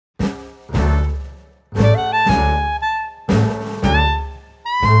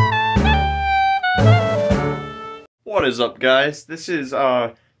What is up, guys? This is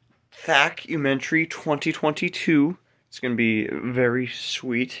THACumentary 2022. It's going to be very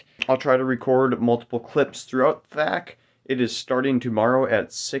sweet. I'll try to record multiple clips throughout THAC. It is starting tomorrow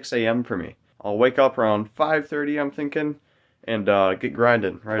at 6 a.m. for me. I'll wake up around 5:30, I'm thinking, and get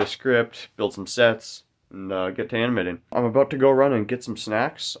grinding. Write a script, build some sets, and get to animating. I'm about to go run and get some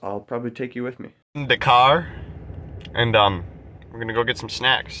snacks. I'll probably take you with me. In the car, and we're going to go get some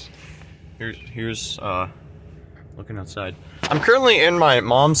snacks. Here's looking outside. I'm currently in my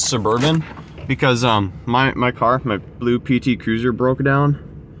mom's Suburban because my car, my blue PT Cruiser, broke down.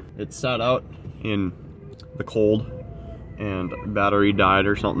 It sat out in the cold and battery died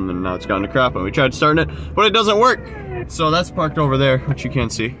or something, and now it's gone to crap, and we tried starting it, but it doesn't work. So that's parked over there, which you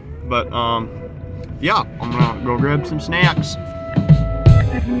can't see. But yeah, I'm gonna go grab some snacks.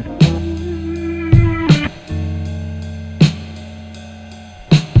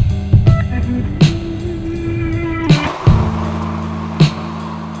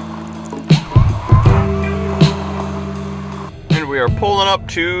 We are pulling up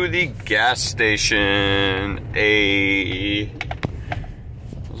to the gas station. There's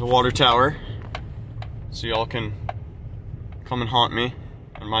a water tower, so y'all can come and haunt me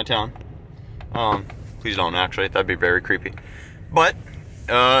in my town. Please don't, actually, that'd be very creepy. But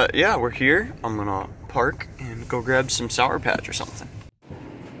yeah, we're here. I'm gonna park and go grab some Sour Patch or something.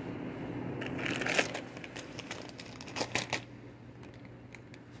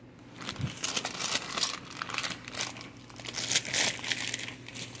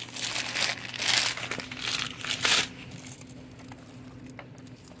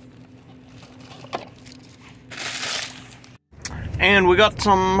 And we got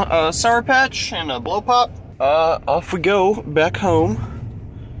some Sour Patch and a Blow Pop. Off we go back home.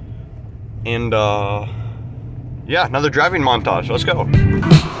 And yeah, another driving montage. Let's go.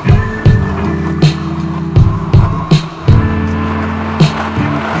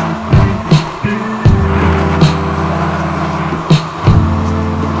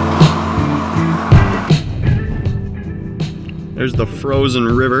 There's the frozen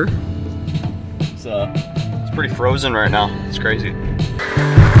river. It's pretty frozen right now. It's crazy.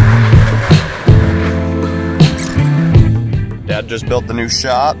 Dad just built the new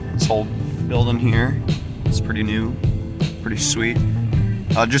shop. This whole building here. It's pretty new, pretty sweet.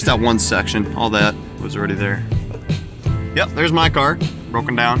 Just that one section. All that was already there. But, yep, there's my car,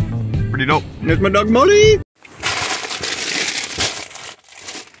 broken down. Pretty dope. There's my dog Molly.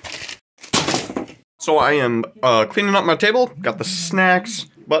 So I am cleaning up my table. Got the snacks.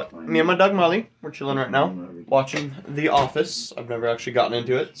 But me and my dog Molly, we're chilling right now, watching The Office. I've never actually gotten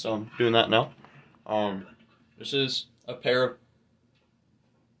into it, so I'm doing that now. This is a pair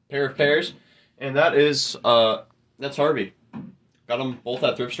of pears, and that is that's Harvey. Got them both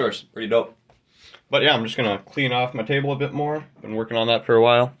at thrift stores. Pretty dope. But yeah, I'm just gonna clean off my table a bit more. Been working on that for a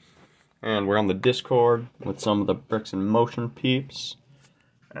while, and we're on the Discord with some of the Bricks in Motion peeps,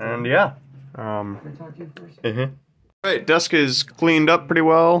 and yeah. Can I talk to you first? Right, desk is cleaned up pretty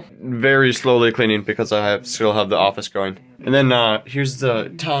well. Very slowly cleaning because I still have the office going. And then here's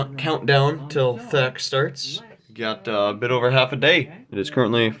the countdown till THAC starts. Got a bit over half a day. It is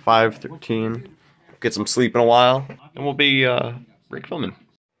currently 5:13. Get some sleep in a while, and we'll be break filming.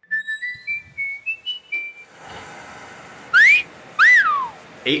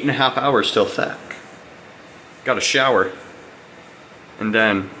 Eight and a half hours till THAC. Got a shower, and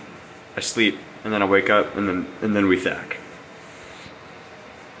then I sleep. And then I wake up, and then we THAC.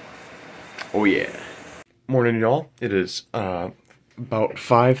 Oh yeah. Morning, y'all. It is about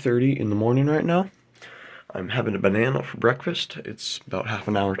 5:30 in the morning right now. I'm having a banana for breakfast. It's about half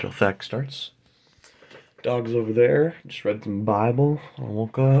an hour till THAC starts. Dog's over there. Just read some Bible. I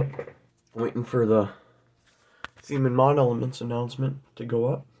woke up. Waiting for the Theme and Mod Elements announcement to go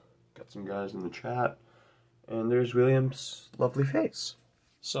up. Got some guys in the chat. And there's William's lovely face.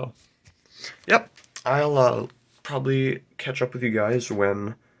 So, yep, I'll probably catch up with you guys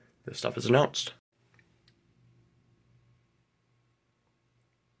when this stuff is announced.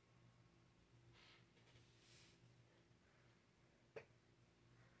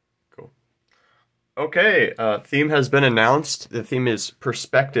 Cool. Okay, theme has been announced. The theme is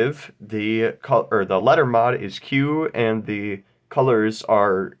perspective. The letter mod is Q, and the colors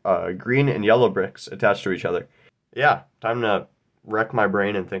are green and yellow bricks attached to each other. Yeah, time to wreck my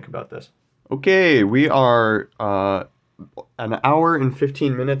brain and think about this. Okay, we are an hour and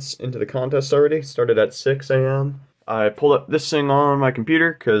 15 minutes into the contest already. Started at 6 a.m. I pulled up this thing on my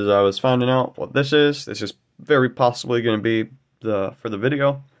computer because I was finding out what this is. This is very possibly going to be for the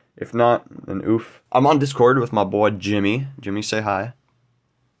video. If not, then oof. I'm on Discord with my boy Jimmy. Jimmy, say hi.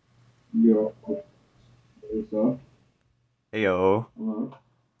 Yo, what's up? Ayo.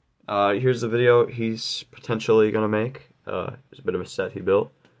 Here's the video he's potentially gonna make. There's a bit of a set he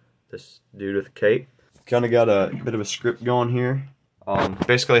built. This dude with a cape. Kind of got a bit of a script going here.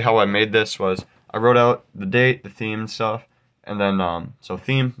 Basically how I made this was I wrote out the date, the theme and stuff, and then so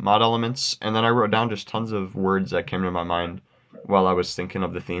theme, mod elements, and then I wrote down just tons of words that came to my mind while I was thinking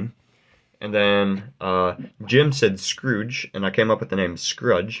of the theme. And then Jim said Skrudg, and I came up with the name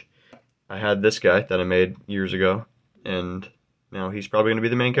Skrudg. I had this guy that I made years ago, and now he's probably going to be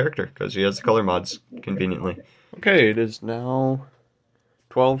the main character because he has the color mods conveniently. Okay, it is now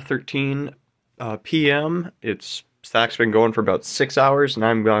 12:13 p.m. THAC's been going for about 6 hours, and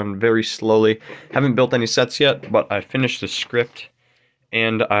I'm going very slowly. Haven't built any sets yet, but I finished the script,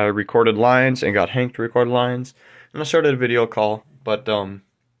 and I recorded lines, and got Hank to record lines, and I started a video call, but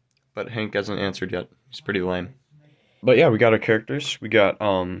Hank hasn't answered yet. He's pretty lame. But yeah, we got our characters. We got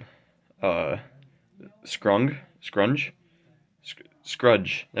Skrudg.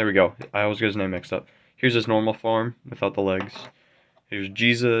 There we go. I always get his name mixed up. Here's his normal form without the legs. Here's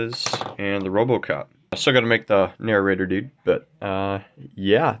Jesus and the RoboCop. I still got to make the narrator dude, but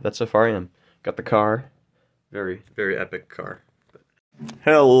yeah, that's how far I am. Got the car. Very, very epic car.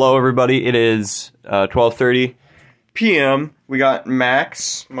 Hello, everybody. It is 12:30 p.m. We got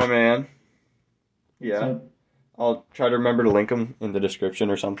Max, my man. Yeah. I'll try to remember to link him in the description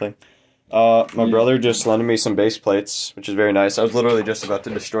or something. My brother just lended me some base plates, which is very nice. I was literally just about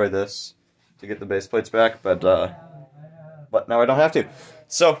to destroy this to get the base plates back, but now I don't have to.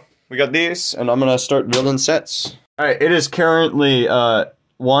 So, we got these, and I'm going to start building sets. Alright, it is currently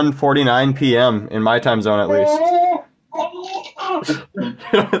 1:49 p.m. in my time zone, at least.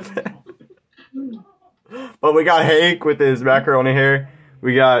 But we got Hank with his macaroni hair.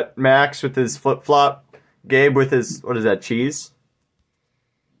 We got Max with his flip-flop. Gabe with his, what is that, cheese?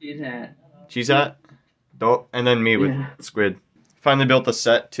 Cheese hat. Cheese hat? Dope. And then me with squid. Finally built a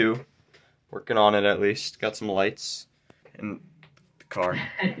set, too. Working on it, at least. Got some lights. And the car.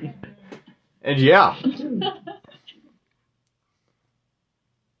 And yeah.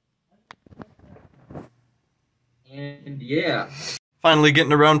 And yeah. Finally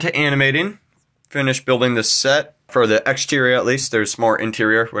getting around to animating. Finished building this set. For the exterior, at least. There's more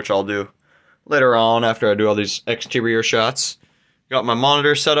interior, which I'll do later on after I do all these exterior shots. Got my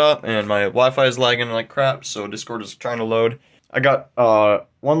monitor set up, and my Wi-Fi is lagging like crap, so Discord is trying to load. I got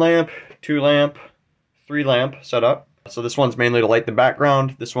 1 lamp, 2 lamp, 3 lamp set up. So this one's mainly to light the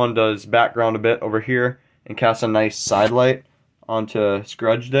background. This one does background a bit over here and casts a nice side light onto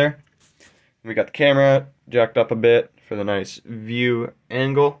Skrudg there. We got the camera jacked up a bit for the nice view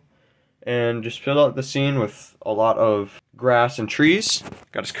angle. And just filled out the scene with a lot of grass and trees.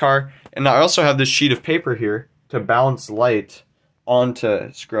 Got his car. And I also have this sheet of paper here to balance light onto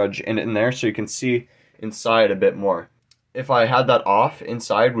Skrudg and in there so you can see inside a bit more. If I had that off,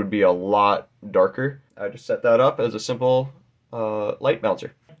 inside would be a lot darker. I just set that up as a simple light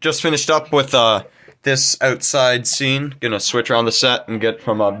bouncer. Just finished up with this outside scene. Gonna switch around the set and get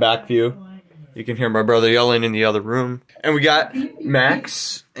from a back view. You can hear my brother yelling in the other room. And we got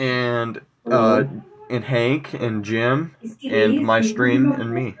Max and Hank and Jim and my stream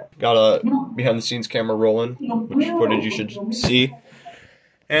and me. Got a behind the scenes camera rolling, which footage you should see.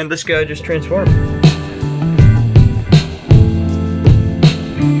 And this guy just transformed.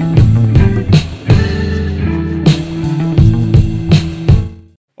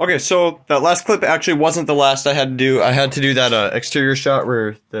 Okay, so that last clip actually wasn't the last I had to do. I had to do that exterior shot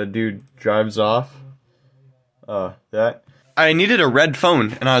where the dude drives off. That. I needed a red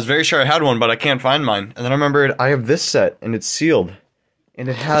phone, and I was very sure I had one, but I can't find mine. And then I remembered I have this set, and it's sealed. And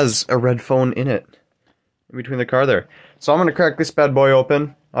it has a red phone in it. In between the car there. So I'm going to crack this bad boy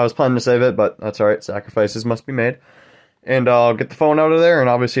open. I was planning to save it, but that's alright. Sacrifices must be made. And I'll get the phone out of there, and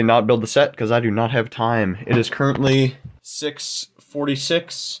obviously not build the set, because I do not have time. It is currently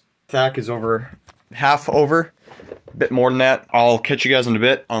 6:46. THAC is over, half over. A bit more than that. I'll catch you guys in a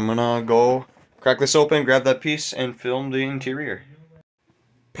bit. I'm gonna go crack this open, grab that piece, and film the interior.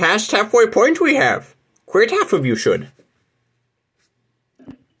 Past halfway point we have. Quit half of you should.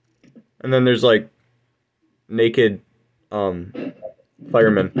 And then there's like naked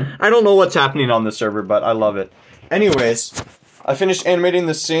firemen. I don't know what's happening on the server, but I love it. Anyways, I finished animating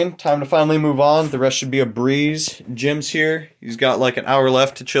this scene. Time to finally move on. The rest should be a breeze. Jim's here. He's got like an hour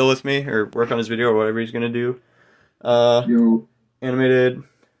left to chill with me or work on his video or whatever he's gonna do. Animated.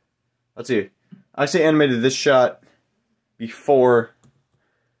 Let's see. I say animated this shot before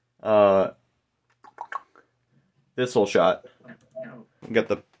this whole shot. Got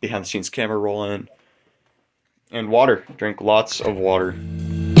the behind the scenes camera rolling. And water. Drink lots of water.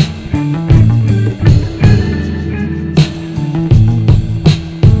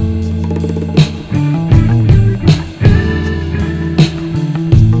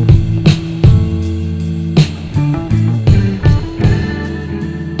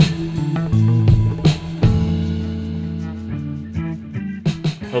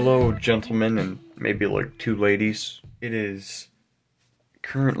 gentlemen and maybe like 2 ladies. It is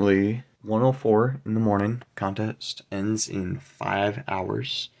currently 1:04 in the morning. Contest ends in 5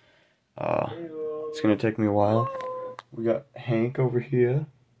 hours. It's gonna take me a while. We got Hank over here.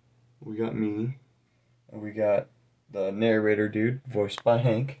 We got me. And we got the narrator dude, voiced by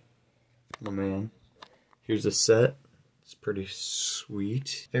Hank. My man. Here's a set. It's pretty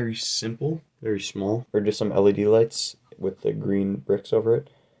sweet. Very simple. Very small. Or just some LED lights with the green bricks over it.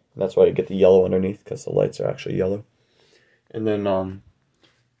 And that's why you get the yellow underneath, because the lights are actually yellow. And then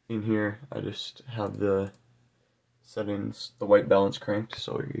in here I just have the settings, the white balance cranked,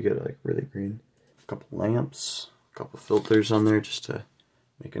 so you get like really green. A couple lamps, a couple filters on there just to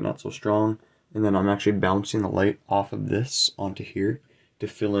make it not so strong. And then I'm actually bouncing the light off of this onto here to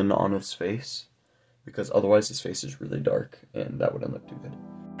fill in on his face, because otherwise his face is really dark and that wouldn't look too good.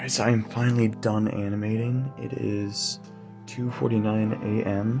 Alright, so I am finally done animating. It is 2:49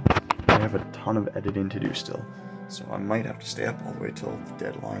 a.m. I have a ton of editing to do still, so I might have to stay up all the way till the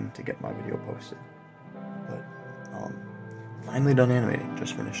deadline to get my video posted. But finally done animating.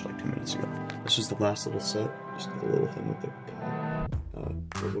 Just finished like 2 minutes ago. This is the last little set. Just the little thing with the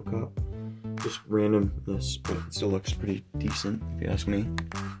RoboCop. Just randomness, but it still looks pretty decent if you ask me.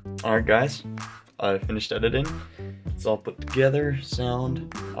 Alright guys, I finished editing. It's all put together,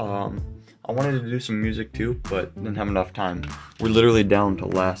 sound. I wanted to do some music too, but didn't have enough time. We're literally down to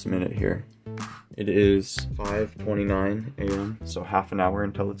last minute here. It is 5:29 a.m., so half an hour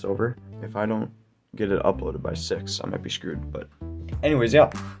until it's over. If I don't get it uploaded by 6, I might be screwed, but anyways,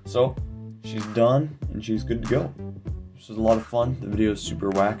 yeah. So, she's done, and she's good to go. This was a lot of fun. The video is super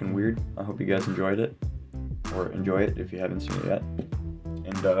whack and weird. I hope you guys enjoyed it, or enjoy it if you haven't seen it yet.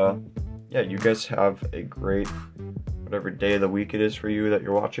 And yeah, you guys have a great whatever day of the week it is for you that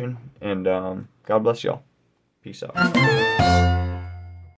you're watching, and God bless y'all. Peace out.